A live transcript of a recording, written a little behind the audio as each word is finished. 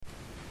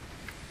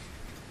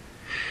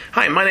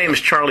Hi, my name is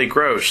Charlie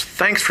Gross.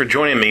 Thanks for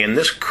joining me in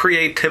this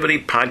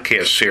Creativity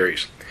Podcast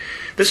series.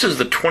 This is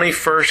the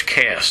 21st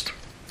cast.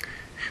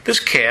 This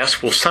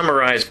cast will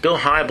summarize Bill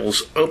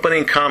Hybels'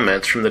 opening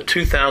comments from the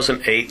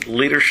 2008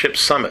 Leadership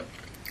Summit.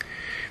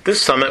 This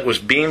summit was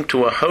beamed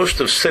to a host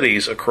of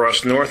cities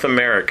across North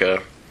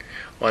America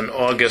on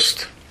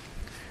August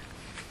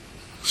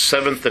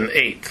 7th and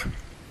 8th.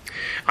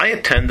 I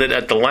attended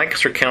at the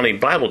Lancaster County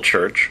Bible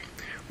Church,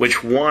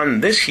 which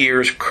won this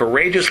year's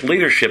Courageous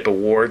Leadership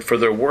Award for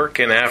their work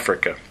in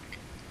Africa.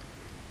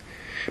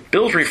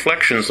 Bill's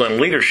reflections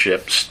on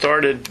leadership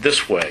started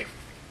this way.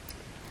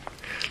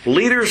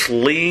 Leaders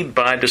lead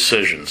by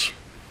decisions.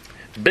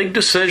 Big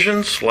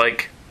decisions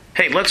like,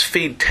 hey, let's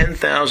feed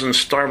 10,000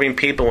 starving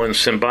people in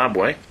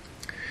Zimbabwe.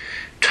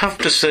 Tough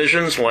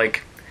decisions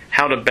like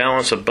how to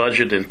balance a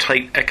budget in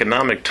tight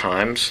economic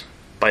times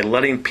by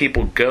letting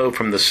people go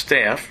from the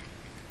staff.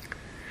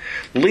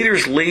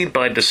 Leaders lead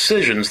by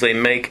decisions they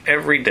make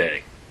every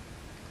day.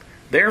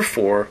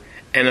 Therefore,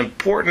 an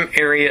important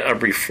area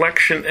of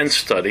reflection and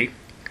study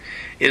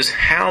is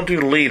how do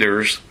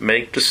leaders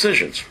make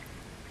decisions?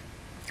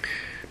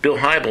 Bill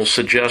Hybels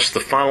suggests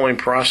the following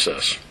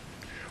process.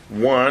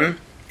 1,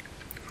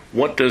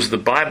 what does the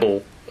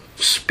Bible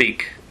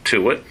speak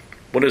to it?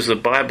 What does the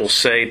Bible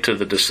say to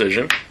the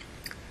decision?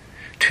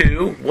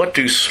 2, what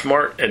do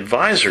smart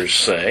advisors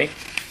say?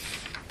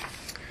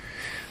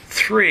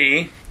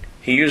 3,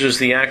 he uses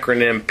the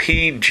acronym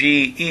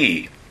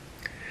PGE.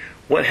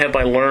 What have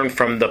I learned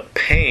from the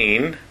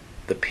pain,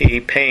 the P,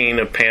 pain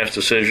of past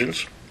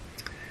decisions?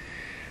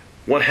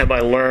 What have I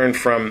learned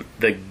from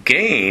the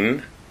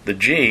gain, the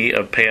G,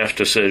 of past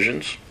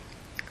decisions?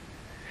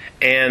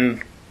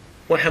 And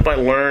what have I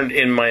learned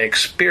in my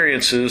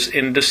experiences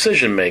in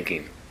decision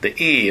making?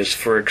 The E is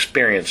for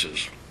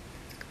experiences.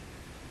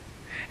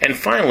 And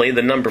finally,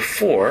 the number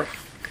 4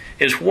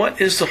 is what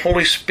is the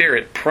Holy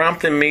Spirit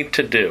prompting me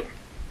to do?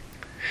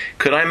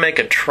 Could I make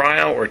a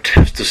trial or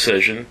test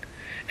decision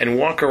and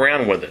walk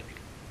around with it,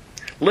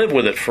 live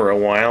with it for a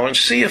while, and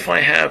see if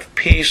I have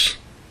peace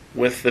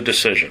with the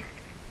decision?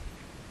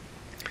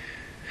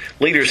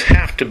 Leaders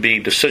have to be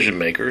decision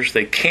makers.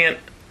 They can't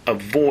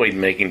avoid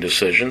making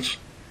decisions,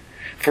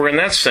 for in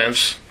that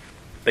sense,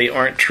 they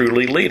aren't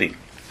truly leading.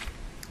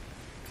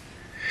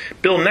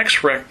 Bill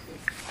next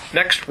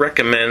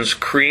recommends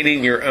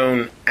creating your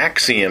own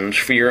axioms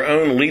for your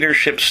own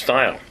leadership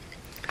style.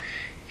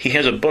 He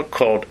has a book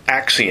called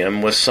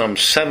Axiom with some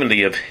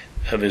 70 of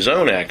his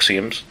own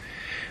axioms,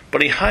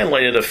 but he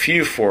highlighted a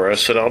few for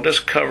us, and I'll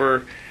just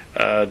cover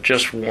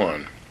just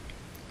one.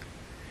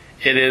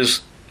 It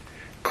is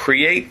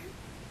create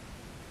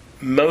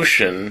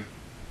motion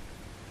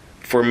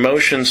for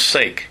motion's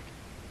sake.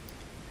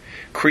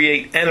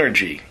 Create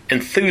energy,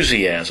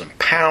 enthusiasm,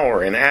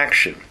 power, and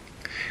action.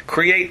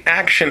 Create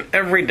action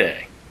every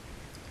day.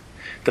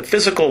 The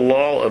physical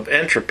law of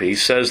entropy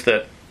says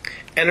that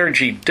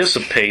energy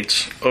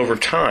dissipates over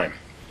time.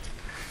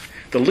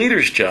 The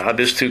leader's job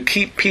is to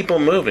keep people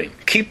moving,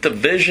 keep the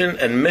vision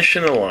and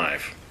mission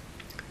alive.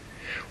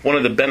 One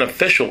of the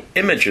beneficial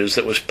images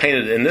that was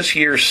painted in this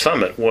year's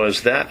summit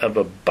was that of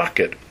a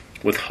bucket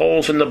with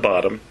holes in the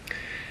bottom,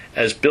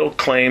 as Bill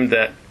claimed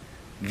that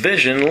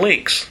vision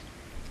leaks.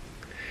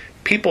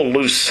 People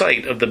lose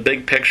sight of the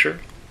big picture,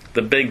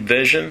 the big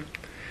vision,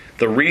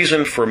 the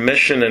reason for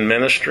mission and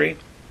ministry.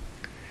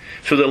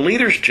 So the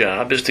leader's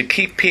job is to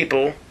keep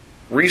people,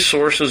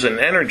 resources, and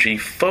energy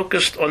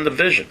focused on the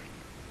vision.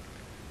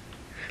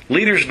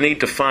 Leaders need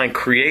to find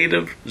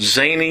creative,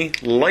 zany,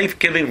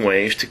 life-giving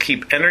ways to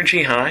keep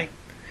energy high,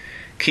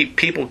 keep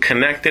people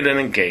connected and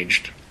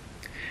engaged,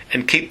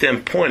 and keep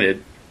them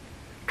pointed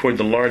toward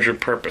the larger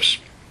purpose.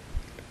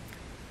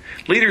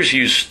 Leaders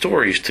use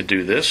stories to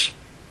do this.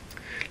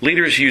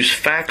 Leaders use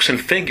facts and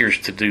figures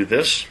to do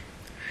this.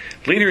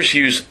 Leaders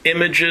use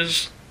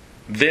images,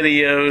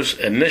 videos,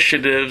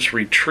 initiatives,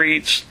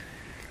 retreats,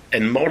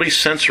 and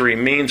multisensory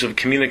means of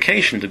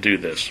communication to do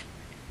this.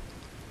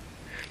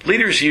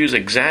 Leaders use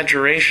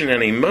exaggeration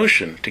and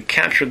emotion to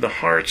capture the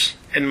hearts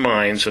and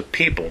minds of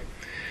people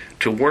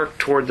to work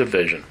toward the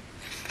vision.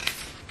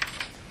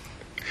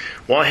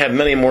 Well, I have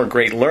many more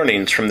great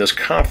learnings from this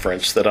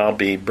conference that I'll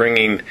be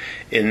bringing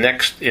in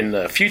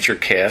future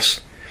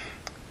casts,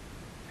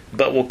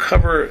 but we'll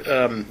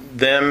cover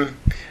them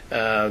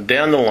down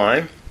the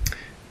line.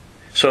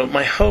 So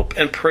my hope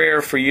and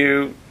prayer for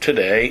you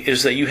today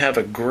is that you have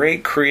a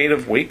great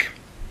creative week,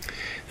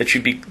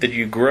 that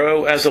you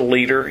grow as a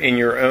leader in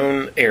your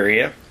own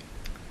area,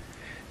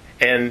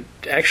 and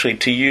actually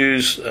to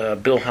use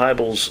Bill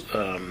Hybels'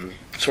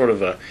 sort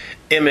of a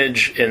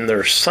image in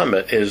their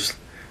summit is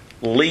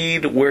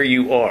lead where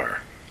you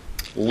are.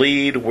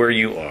 Lead where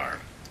you are.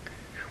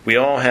 We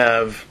all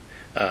have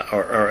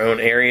our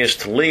own areas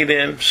to lead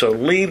in, so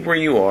lead where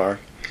you are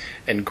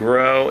and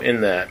grow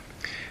in that.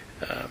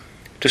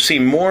 To see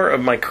more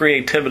of my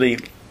Creativity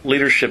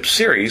Leadership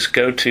series,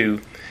 go to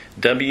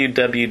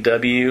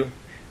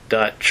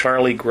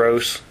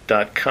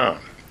www.charliegross.com.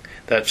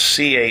 That's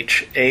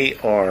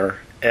CharlieGross.com.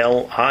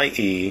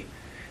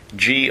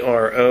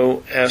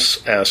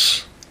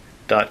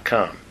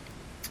 leadership.com.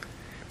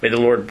 May the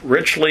Lord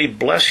richly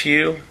bless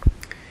you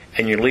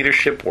and your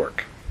leadership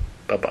work.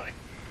 Bye-bye.